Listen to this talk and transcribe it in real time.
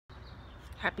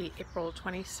Happy April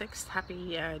 26th.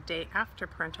 Happy day after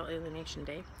Parental Alienation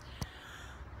Day.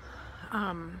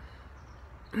 I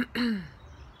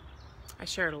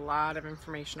shared a lot of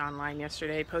information online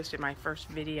yesterday. Posted my first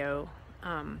video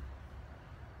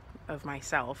of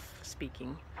myself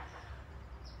speaking.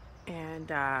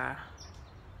 And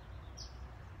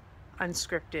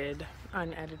unscripted,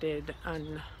 unedited,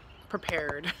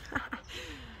 unprepared.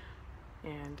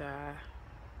 And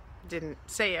didn't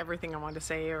say everything I wanted to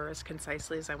say or as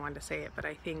concisely as I wanted to say it, but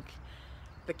I think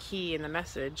the key in the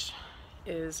message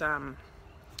is to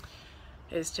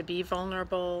be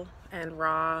vulnerable and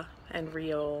raw and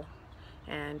real.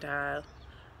 And I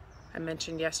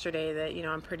mentioned yesterday that, you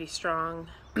know, I'm pretty strong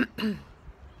and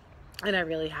I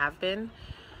really have been,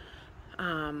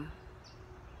 but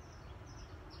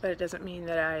it doesn't mean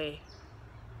that I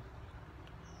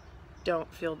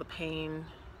don't feel the pain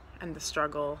and the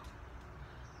struggle.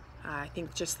 I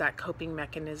think just that coping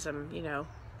mechanism, you know,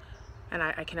 and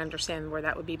I can understand where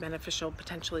that would be beneficial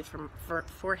potentially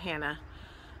for Hannah,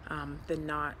 the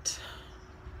not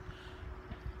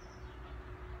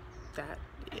that,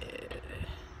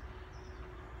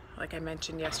 like I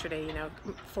mentioned yesterday, you know,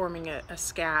 forming a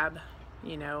scab,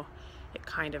 you know, it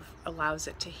kind of allows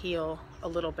it to heal a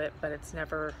little bit, but it's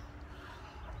never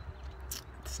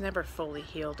fully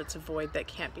healed. It's a void that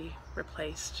can't be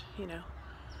replaced, you know.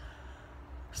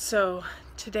 So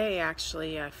today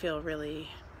actually I feel really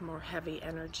more heavy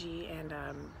energy, and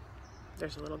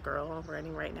there's a little girl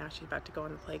running right now. She's about to go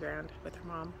on the playground with her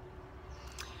mom.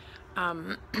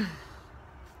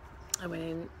 I went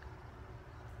in,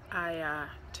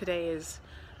 today is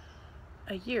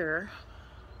a year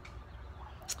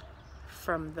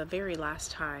from the very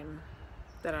last time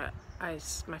that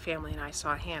my family and I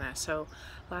saw Hannah. So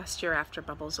last year after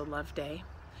Bubbles of Love Day,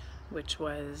 which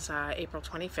was April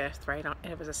 25th, right?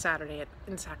 It was a Saturday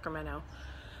in Sacramento.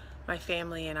 My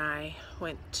family and I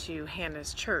went to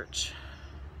Hannah's church,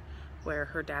 where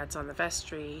her dad's on the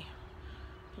vestry.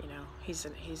 You know, he's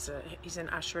an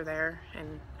usher there,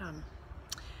 and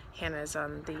Hannah's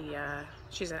on the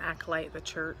she's an acolyte at the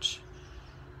church,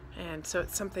 and so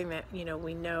it's something that, you know,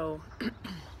 we know.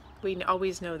 We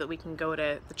always know that we can go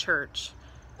to the church.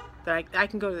 That I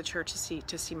can go to the church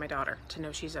to see my daughter, to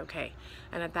know she's okay.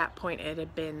 And at that point it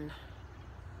had been,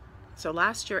 so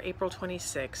last year April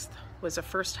 26th was the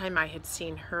first time I had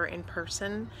seen her in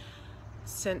person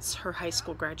since her high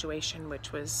school graduation,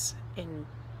 which was in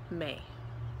May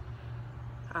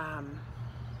of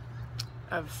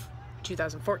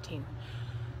 2014.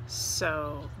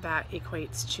 So that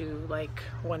equates to like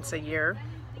once a year,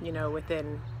 you know,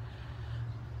 within.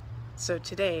 So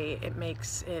today it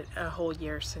makes it a whole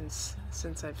year since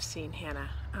I've seen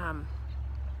Hannah.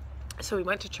 So we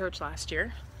went to church last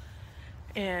year,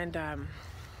 and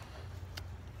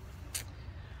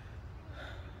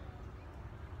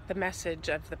the message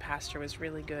of the pastor was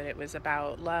really good. It was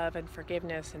about love and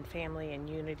forgiveness and family and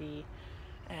unity,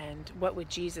 and what would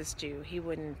Jesus do? He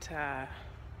wouldn't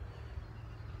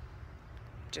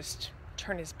just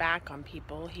turn his back on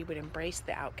people. He would embrace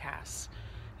the outcasts.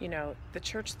 You know, the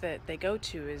church that they go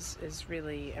to is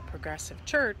really a progressive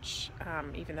church,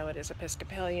 even though it is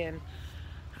Episcopalian.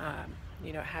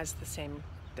 You know, it has the same,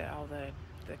 all the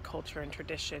culture and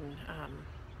tradition,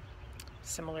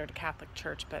 similar to Catholic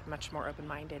Church, but much more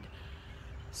open-minded.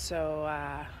 So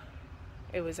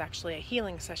it was actually a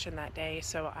healing session that day,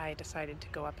 so I decided to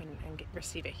go up and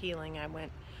receive a healing. I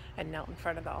went and knelt in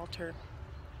front of the altar,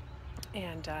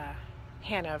 and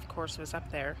Hannah, of course, was up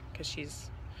there because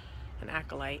she's an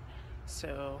acolyte.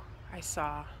 So I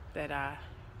saw that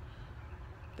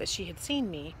that she had seen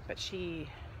me, but she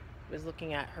was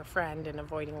looking at her friend and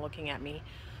avoiding looking at me.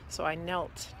 So I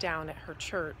knelt down at her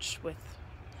church with,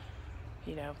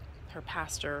 you know, her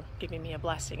pastor giving me a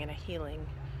blessing and a healing,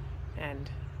 and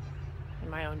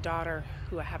my own daughter,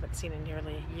 who I haven't seen in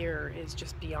nearly a year, is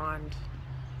just beyond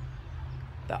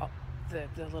the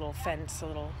little fence, the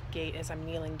little gate, as I'm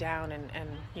kneeling down, and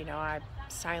you know, I'm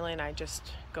silent. I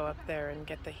just go up there and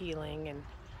get the healing. And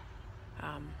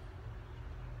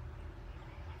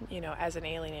you know, as an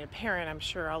alienated parent, I'm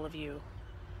sure all of you,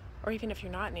 or even if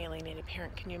you're not an alienated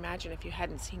parent, can you imagine if you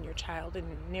hadn't seen your child in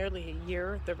nearly a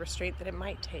year, the restraint that it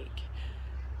might take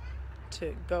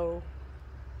to go,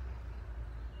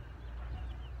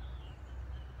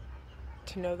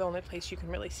 to know the only place you can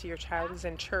really see your child is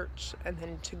in church, and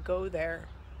then to go there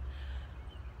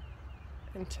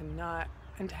and to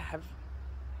have,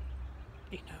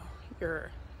 you know,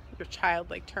 your child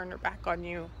like turn her back on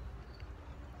you.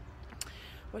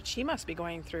 What she must be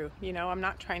going through. You know, I'm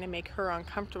not trying to make her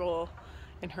uncomfortable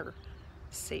in her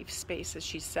safe space, as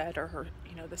she said, or her,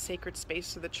 you know, the sacred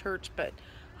space of the church, but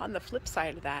on the flip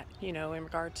side of that, you know, in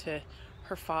regard to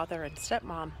her father and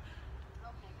stepmom,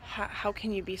 how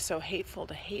can you be so hateful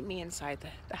to hate me inside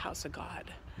the house of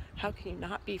God? How can you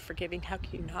not be forgiving? How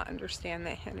can you not understand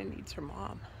that Hannah needs her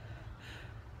mom?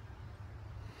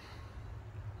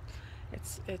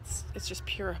 It's just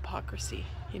pure hypocrisy,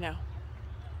 you know.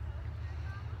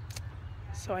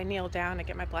 So I kneel down, I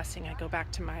get my blessing, I go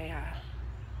back to my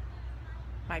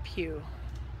my pew,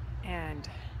 and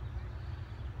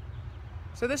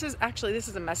so this is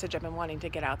a message I've been wanting to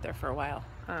get out there for a while.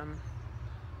 I'm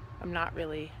not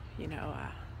really, you know,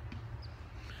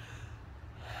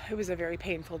 it was a very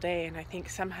painful day, and I think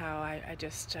somehow I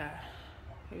just,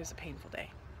 it was a painful day.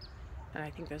 And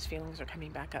I think those feelings are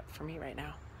coming back up for me right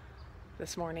now,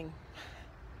 this morning.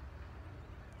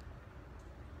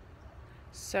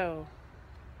 So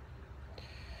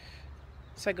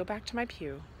I go back to my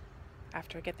pew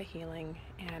after I get the healing,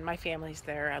 and my family's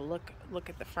there. I look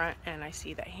at the front, and I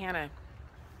see that Hannah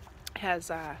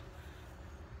has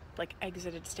like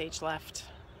exited stage left.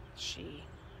 She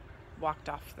walked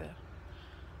off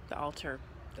the altar,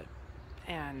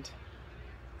 and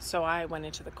so I went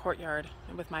into the courtyard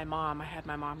with my mom. I had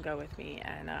my mom go with me,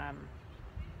 and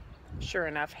sure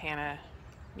enough, Hannah,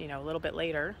 you know, a little bit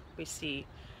later, we see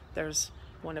there's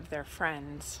one of their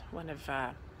friends, one of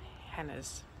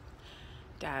Hannah's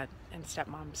dad and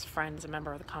stepmom's friends, a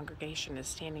member of the congregation, is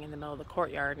standing in the middle of the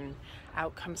courtyard, and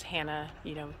out comes Hannah,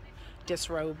 you know,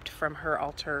 disrobed from her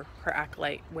altar, her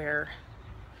acolyte wear,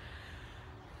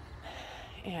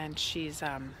 and she's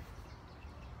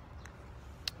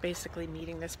basically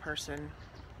meeting this person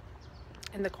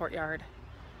in the courtyard,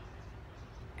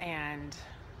 and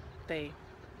they,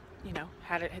 you know,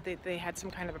 they had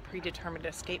some kind of a predetermined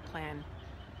escape plan,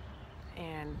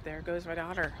 and there goes my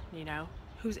daughter, you know,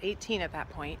 who's 18 at that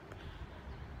point.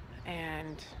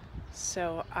 And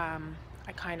so I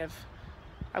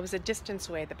was a distance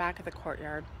away at the back of the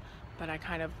courtyard, but I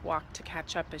kind of walked to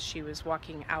catch up as she was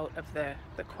walking out of the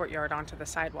courtyard onto the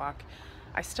sidewalk.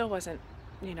 I still wasn't,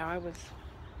 you know, I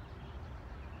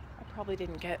probably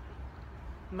didn't get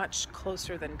much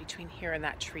closer than between here and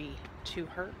that tree to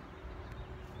her.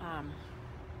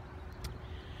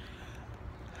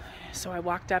 So I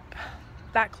walked up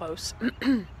that close,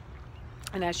 and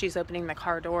as she's opening the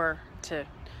car door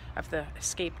of the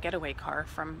escape getaway car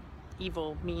from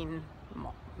evil, mean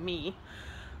me,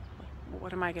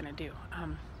 what am I gonna do?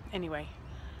 Anyway,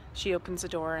 she opens the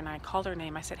door, and I called her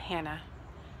name. I said, Hannah,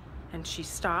 and she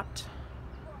stopped,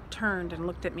 turned, and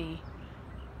looked at me,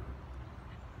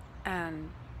 and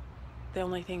the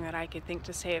only thing that I could think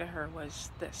to say to her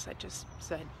was this. I just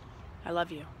said, I love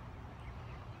you.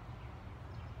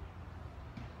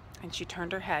 And she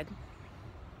turned her head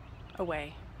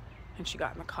away, and she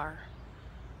got in the car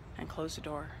and closed the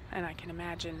door. And I can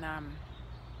imagine,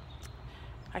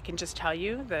 I can just tell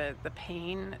you the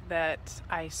pain that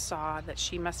I saw that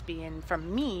she must be in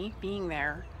from me being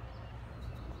there,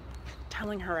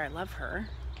 telling her I love her.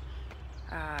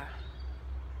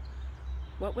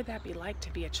 What would that be like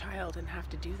to be a child and have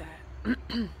to do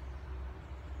that?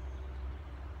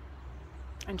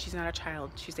 And she's not a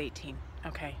child, she's 18,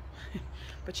 okay.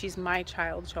 But she's my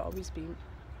child. She'll always be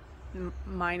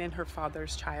mine and her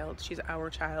father's child. She's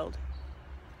our child.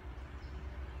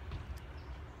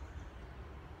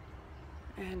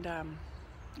 And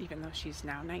even though she's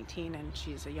now 19 and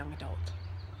she's a young adult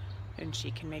and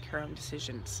she can make her own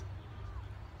decisions,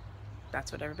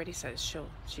 that's what everybody says.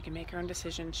 She can make her own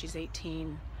decisions. She's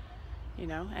 18, you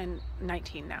know, and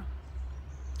 19 now.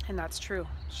 And that's true.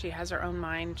 She has her own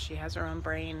mind. She has her own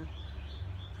brain.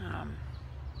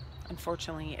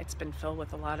 Unfortunately, it's been filled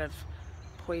with a lot of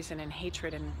poison and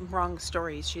hatred and wrong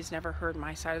stories. She's never heard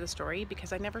my side of the story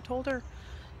because I never told her.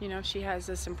 You know, she has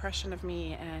this impression of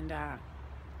me, and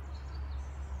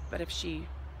but if she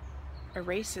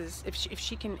erases, if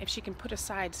she can put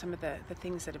aside some of the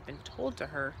things that have been told to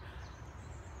her,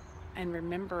 and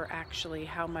remember actually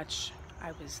how much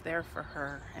I was there for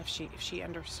her, if she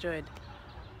understood,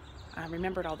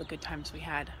 remembered all the good times we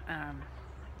had.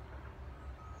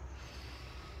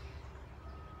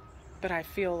 But I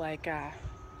feel like,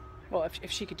 well,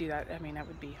 if she could do that, I mean, that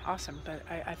would be awesome. But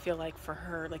I feel like for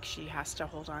her, like, she has to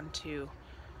hold on to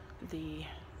the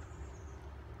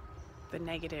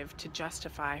negative to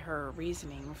justify her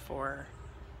reasoning for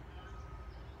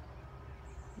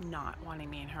not wanting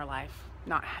me in her life,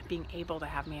 not being able to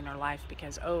have me in her life,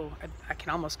 because, oh, I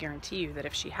can almost guarantee you that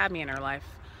if she had me in her life,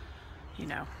 you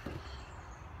know,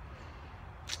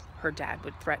 her dad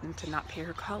would threaten to not pay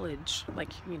her college,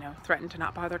 like, you know, threaten to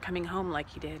not bother coming home like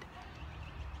he did.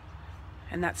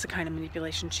 And that's the kind of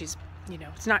manipulation she's, you know,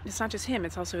 it's not just him,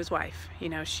 it's also his wife. You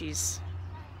know, she's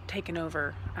taken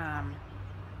over.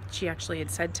 She actually had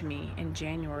said to me in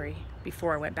January,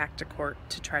 before I went back to court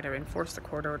to try to enforce the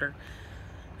court order,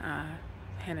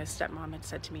 Hannah's stepmom had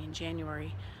said to me in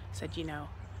January, said, you know,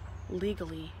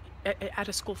 legally, at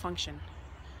a school function,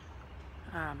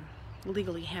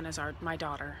 legally Hannah's my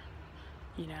daughter,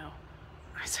 you know.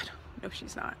 I said, no,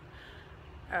 she's not.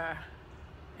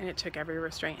 And it took every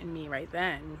restraint in me right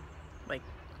then, like,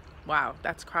 wow,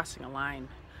 that's crossing a line.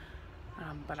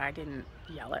 But I didn't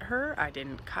yell at her, I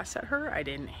didn't cuss at her, I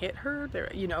didn't hit her.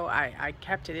 There, you know, I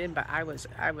kept it in, but I was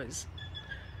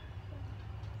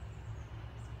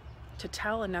to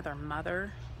tell another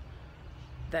mother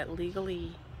that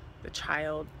legally the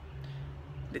child,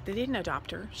 they didn't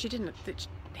adopt her.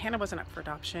 Hannah wasn't up for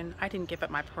adoption. I didn't give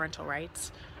up my parental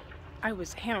rights.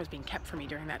 Hannah was being kept from me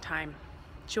during that time.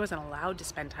 She wasn't allowed to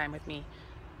spend time with me.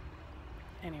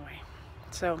 Anyway,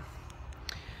 so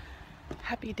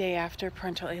happy day after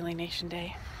Parental Alienation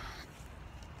Day.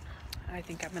 I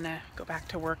think I'm gonna go back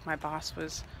to work. My boss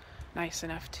was nice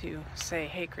enough to say,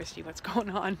 hey Kristi, what's going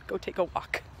on? Go take a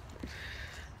walk.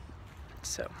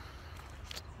 So,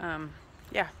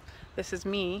 yeah, this is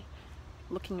me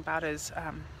looking about as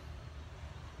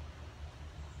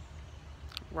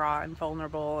raw and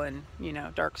vulnerable and, you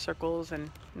know, dark circles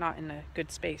and not in a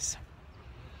good space.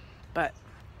 But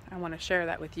I want to share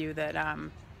that with you, that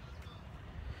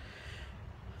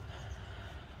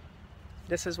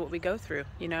this is what we go through,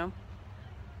 you know.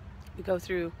 We go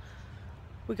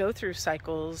through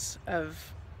cycles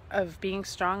of being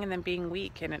strong and then being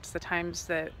weak, and it's the times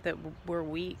that we're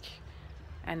weak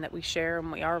and that we share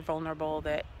and we are vulnerable,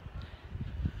 that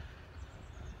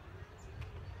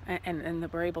and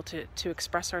that we're able to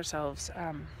express ourselves,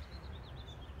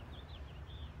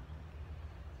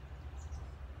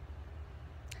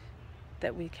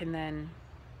 that we can then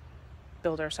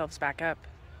build ourselves back up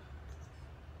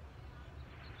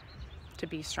to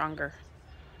be stronger.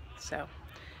 So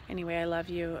anyway, I love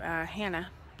you, Hannah.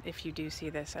 If you do see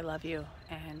this, I love you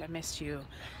and I missed you,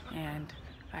 and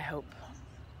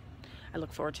I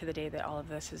look forward to the day that all of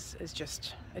this is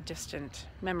just a distant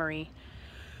memory.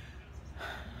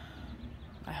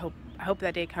 I hope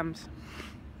that day comes.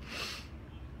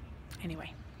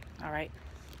 Anyway, all right.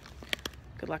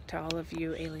 Good luck to all of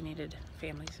you alienated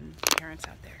families and parents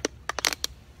out there.